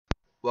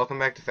Welcome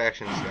back to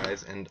Factions,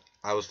 guys. And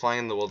I was flying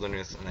in the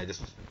wilderness, and I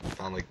just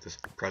found like this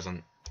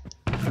present.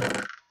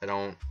 I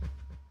don't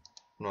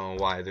know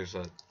why there's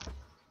a.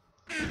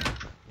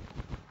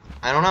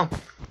 I don't know.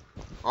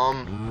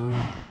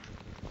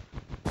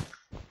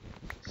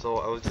 So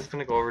I was just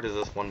gonna go over to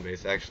this one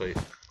base. Actually,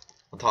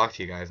 I'll talk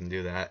to you guys and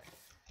do that.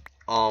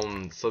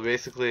 So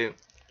basically,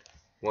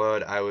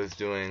 what I was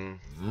doing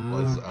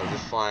was I was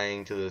just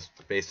flying to this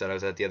base that I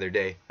was at the other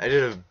day. I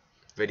did a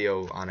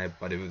video on it,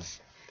 but it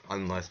was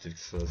unlisted,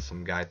 so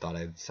some guy thought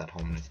I'd set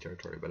home in his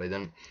territory, but I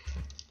didn't.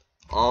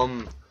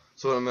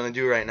 So what I'm gonna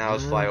do right now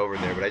is fly over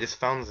there, but I just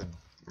found this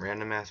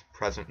random ass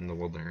present in the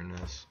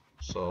wilderness.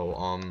 So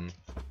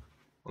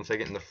once I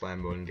get in the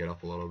flambeau and get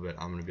up a little bit,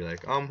 I'm gonna be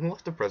like, who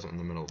left a present in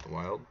the middle of the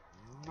wild?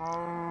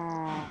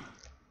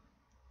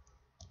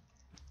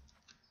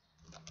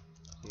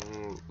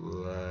 Who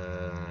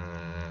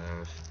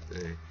left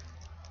a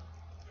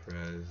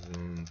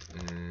present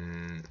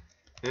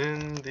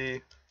in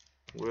the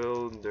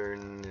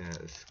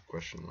wilderness?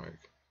 Question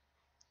mark.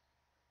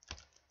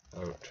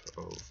 Out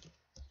of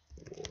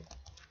wool.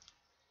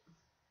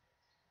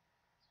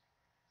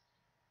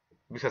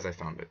 Because I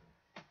found it.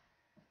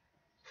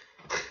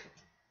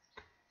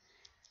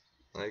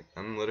 Like,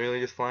 I'm literally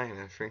just flying in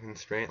a freaking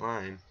straight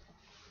line.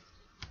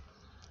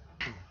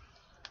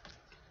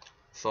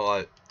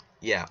 So,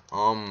 yeah,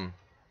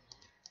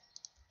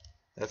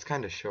 that's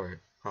kind of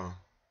short, huh?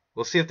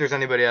 We'll see if there's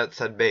anybody at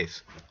said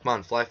base. Come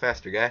on, fly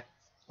faster, guy.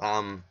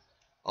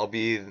 I'll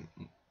be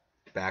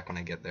back when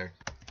I get there.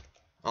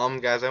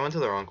 Guys, I went to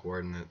the wrong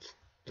coordinates.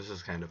 This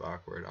is kind of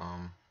awkward.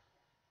 I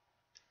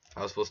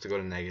was supposed to go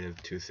to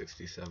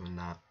 -267,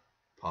 not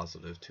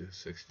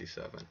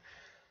 +267.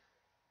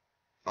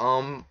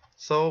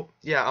 So,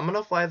 yeah, I'm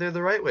gonna fly there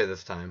the right way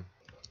this time.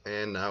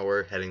 And now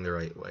we're heading the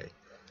right way.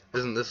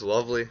 Isn't this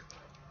lovely?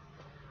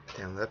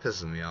 Damn, that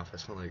pisses me off. I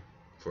spent like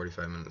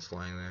 45 minutes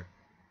flying there.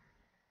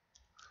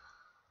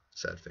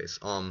 Sad face.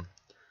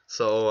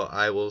 So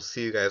I will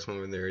see you guys when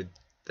we're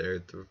there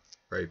at the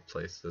right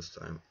place this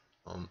time.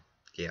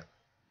 Yeah.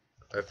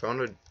 I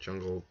found a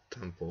jungle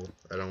temple.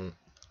 I don't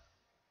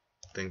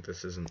think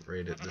this isn't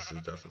rated. This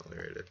is definitely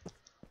rated.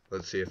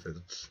 Let's see if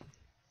it's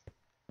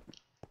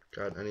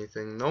got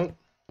anything. Nope.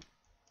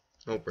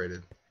 Nope,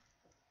 rated.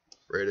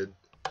 Rated.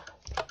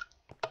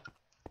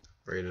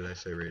 Rated, I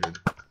say rated.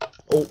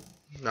 Oh,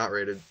 not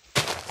rated.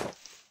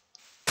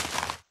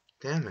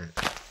 Damn it.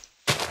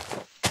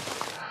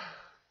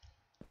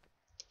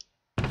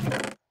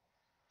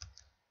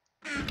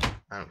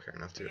 I don't care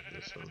enough to get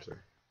this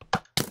sponsor.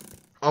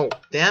 Oh,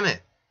 damn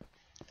it!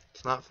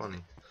 It's not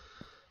funny.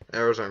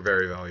 Arrows aren't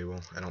very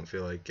valuable. I don't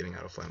feel like getting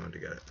out of fly mode to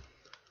get it.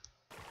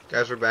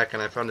 Guys, we're back,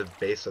 and I found a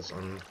base that's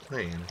on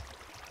plane.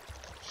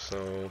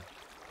 So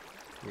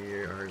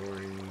we are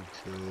going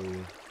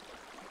to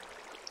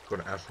go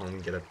to F home,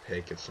 get a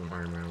pick, get some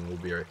armor, and we'll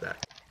be right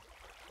back.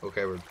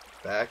 Okay, we're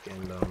back,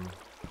 and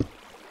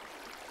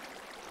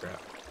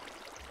crap.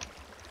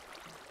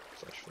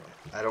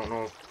 I don't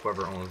know if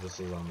whoever owns this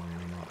is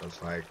online or not.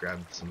 That's why I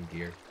grabbed some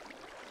gear.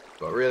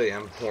 But really,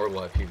 I'm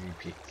horrible at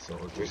PvP, so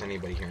if there's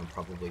anybody here, I'm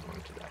probably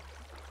going to die.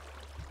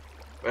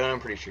 But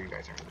I'm pretty sure you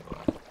guys aren't gonna know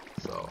that.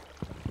 So,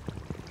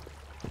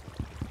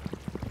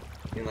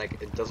 I mean,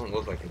 like, it doesn't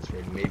look like it's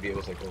rated. Maybe it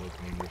was like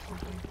overclaimed or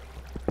something.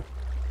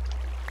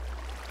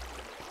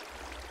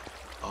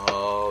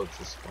 Oh, it's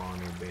a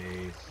spawner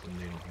base, and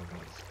they don't have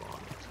any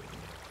spawners in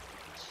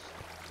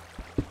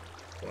it.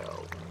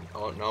 Well,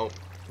 oh no,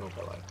 nope,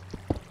 I lied.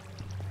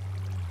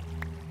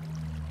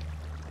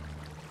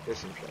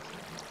 This interesting.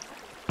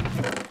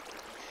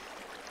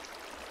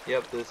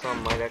 Yep, this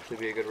might actually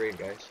be a good raid,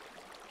 guys.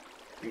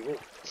 You will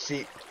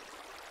see.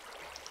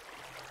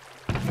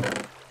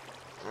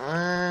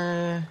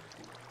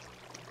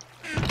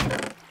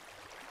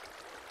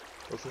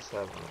 What's this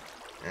have on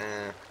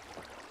it?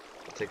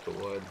 I'll take the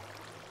wood.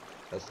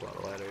 That's a lot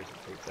of ladders.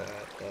 I'll take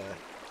that.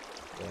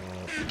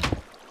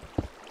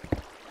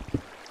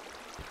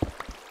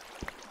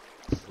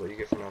 This is what you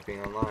get for not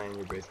being online.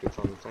 Your base gets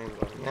on the flame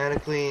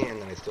automatically,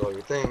 and then I steal all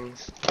your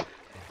things.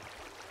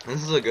 And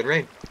this is a good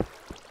raid.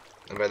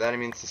 And by that I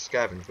mean it's a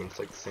scavenge, but it's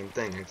like the same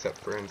thing, except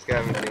for in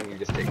scavenging you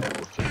just take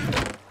people's shit.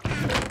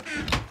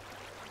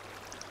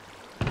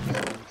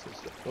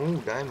 Oh,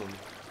 diamond.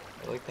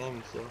 I like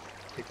diamond stuff.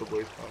 Take a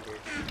blaze powder.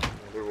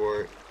 Another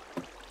wart.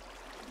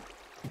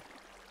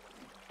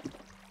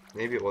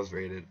 Maybe it was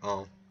rated.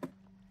 Oh.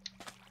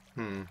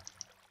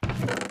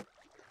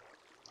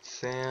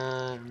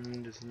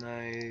 Sand is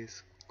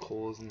nice.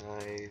 Coal is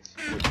nice.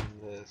 What's in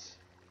this?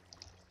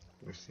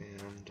 More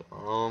sand.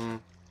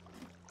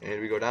 And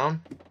we go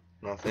down?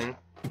 Nothing.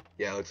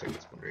 Yeah, it looks like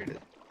it's been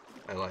rated.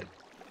 I lied.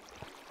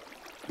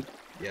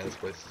 Yeah, this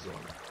place is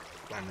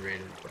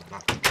unrated, but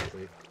not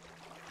completely.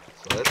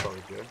 So that's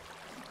always good.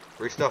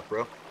 Free stuff,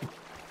 bro.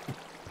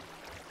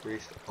 Free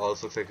stuff. Oh,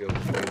 this looks like it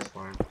was a blaze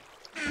farm.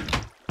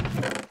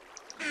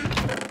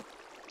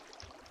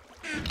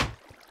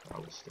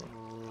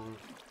 Cobblestone.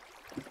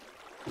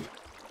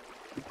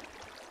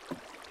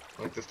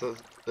 Like this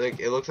does, like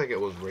it looks like it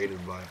was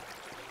rated by.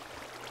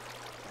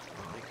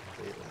 Oh, I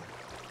completely.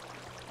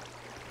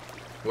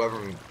 whoever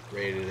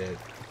rated it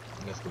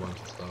missed a bunch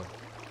of stuff.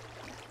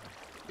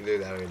 Either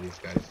that or these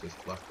guys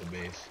just left the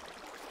base.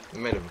 They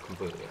might have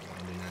completely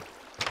abandoned it.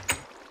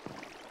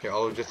 Okay,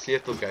 I'll just see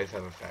if those guys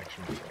have a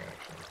faction before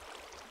actually.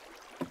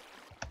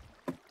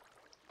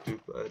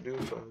 Doopa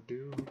doopa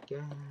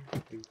doopa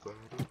doopa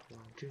doopa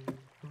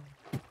doopa.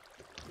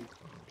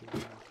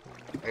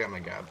 I got my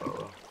god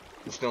boa.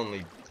 It's the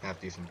only half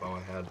decent bow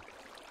I had.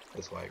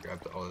 That's why I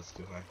grabbed it. Oh, that's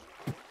too high.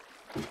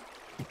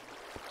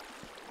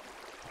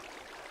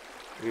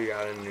 We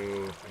got a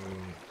new.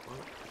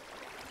 What?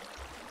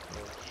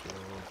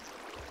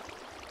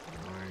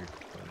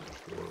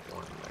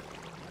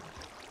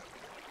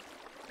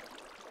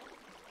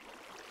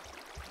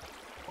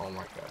 Oh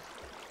my god.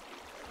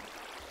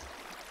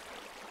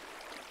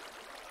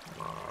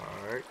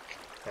 Mark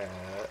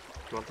at.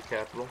 You want the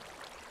capital?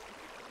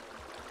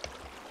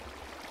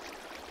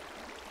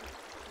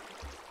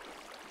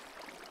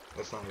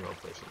 That's not a real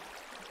person.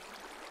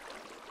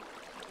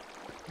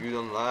 You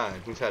don't lie.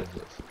 Whose head is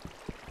this?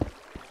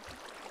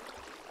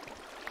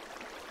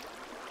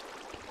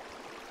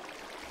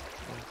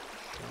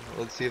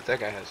 Let's see if that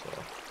guy has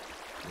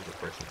he's a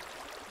person.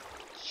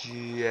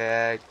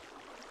 Jack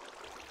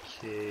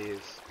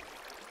Case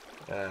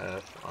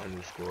F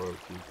 _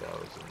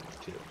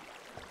 2002.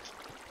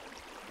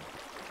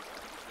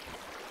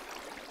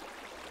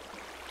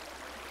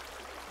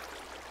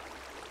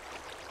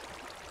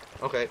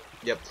 Okay,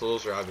 yep, so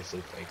those are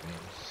obviously fake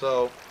names.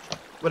 So,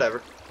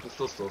 whatever. It's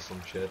still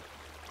some shit.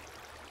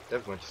 They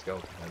have a bunch of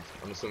skeleton heads.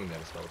 I'm assuming they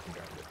have a skeleton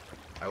grounded.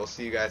 I will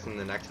see you guys in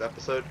the next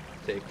episode.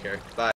 Take care. Bye.